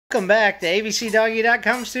Welcome back to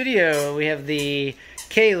Abcdoggy.com studio. We have the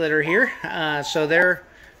K litter here. So they're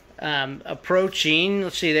approaching,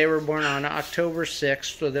 let's see, they were born on October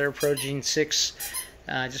 6th, so they're approaching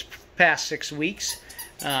just past 6 weeks.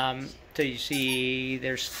 So you see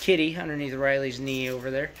there's Kitty underneath Riley's knee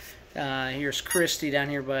over there. Here's Christy down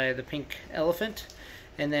here by the pink elephant.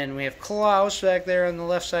 And then we have Klaus back there on the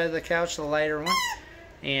left side of the couch, the lighter one.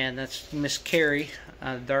 And that's Miss Carrie,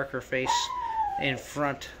 darker face in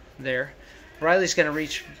front there. Riley's going to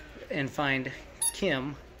reach and find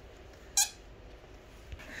Kim.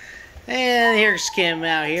 And here's Kim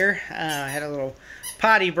out here. Had a little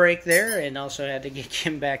potty break there and also had to get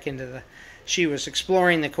Kim back into the... She was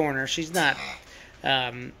exploring the corner. She's not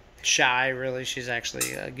shy, really. She's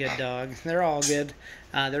actually a good dog. They're all good.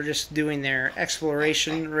 They're just doing their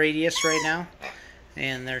exploration radius right now.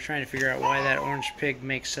 And they're trying to figure out why that orange pig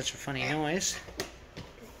makes such a funny noise.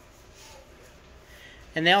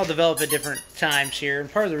 And they all develop at different times here.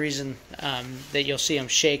 And part of the reason that you'll see them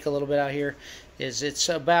shake a little bit out here is it's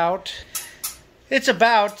about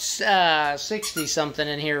 60 something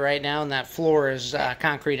in here right now, and that floor is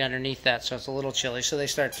concrete underneath that, so it's a little chilly. So they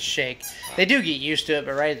start to shake. They do get used to it,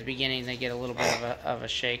 but right at the beginning they get a little bit of a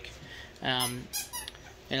shake and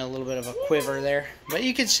a little bit of a quiver there. But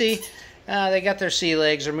you can see they got their sea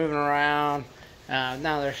legs. They're moving around.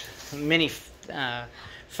 Now there's many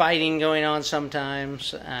fighting going on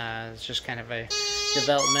sometimes. It's just kind of a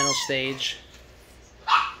developmental stage.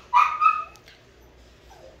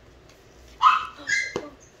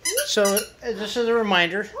 So just as a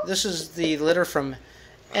reminder, this is the litter from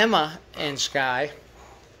Emma and Sky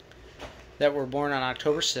that were born on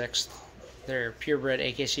October 6th. They're purebred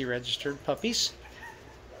AKC registered puppies.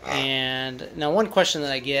 And now one question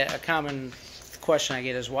that I get, a common question I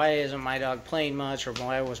get, is why isn't my dog playing much, or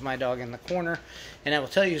why was my dog in the corner? And I will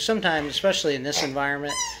tell you, sometimes, especially in this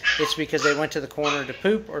environment, it's because they went to the corner to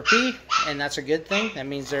poop or pee, and that's a good thing. That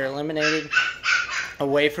means they're eliminated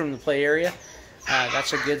away from the play area.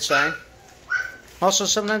 That's a good sign. Also,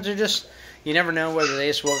 sometimes they're just, you never know whether they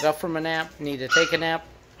just woke up from a nap, need to take a nap.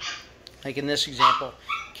 Like in this example,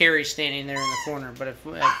 Carrie's standing there in the corner, but if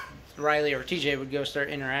Riley or TJ would go start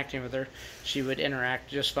interacting with her, she would interact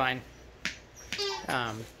just fine.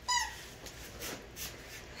 And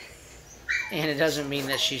it doesn't mean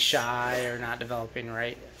that she's shy or not developing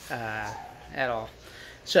right at all.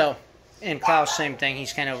 So, and Klaus, same thing.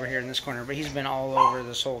 He's kind of over here in this corner, but he's been all over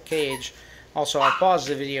this whole cage. Also, I paused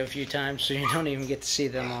the video a few times, so you don't even get to see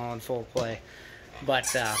them all in full play.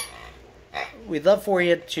 But we'd love for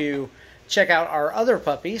you to check out our other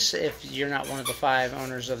puppies if you're not one of the 5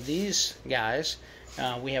 owners of these guys.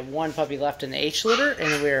 We have 1 puppy left in the H litter,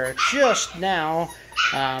 and we're just now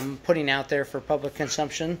putting out there for public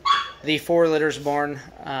consumption the 4 litters born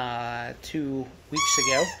 2 weeks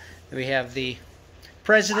ago. We have the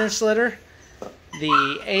President's litter,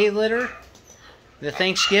 the A litter, the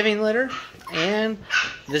Thanksgiving litter, and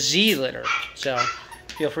the Z litter. So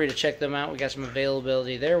feel free to check them out. We got some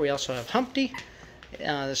availability there. We also have Humpty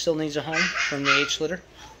that still needs a home from the H litter,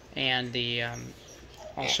 and the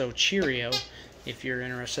also Cheerio. If you're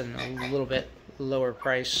interested in a little bit lower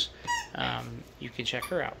price, you can check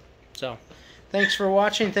her out. So thanks for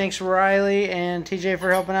watching. Thanks Riley and TJ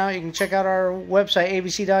for helping out. You can check out our website,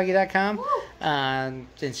 abcdoggy.com, and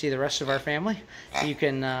see the rest of our family. You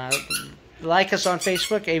can like us on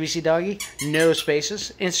Facebook, ABC Doggy, no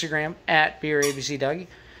spaces. Instagram, @BeerABCDoggy.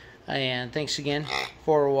 And thanks again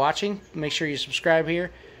for watching. Make sure you subscribe here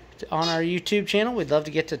on our YouTube channel. We'd love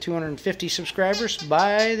to get to 250 subscribers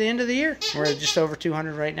by the end of the year. We're at just over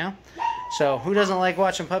 200 right now. So who doesn't like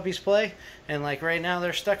watching puppies play? And like right now,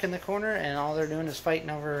 they're stuck in the corner, and all they're doing is fighting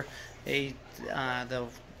over the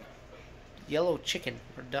yellow chicken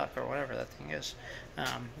or duck or whatever that thing is.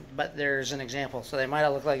 But there's an example. So they might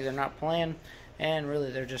look like they're not playing, and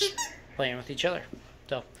really they're just playing with each other.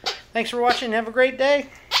 So thanks for watching. Have a great day.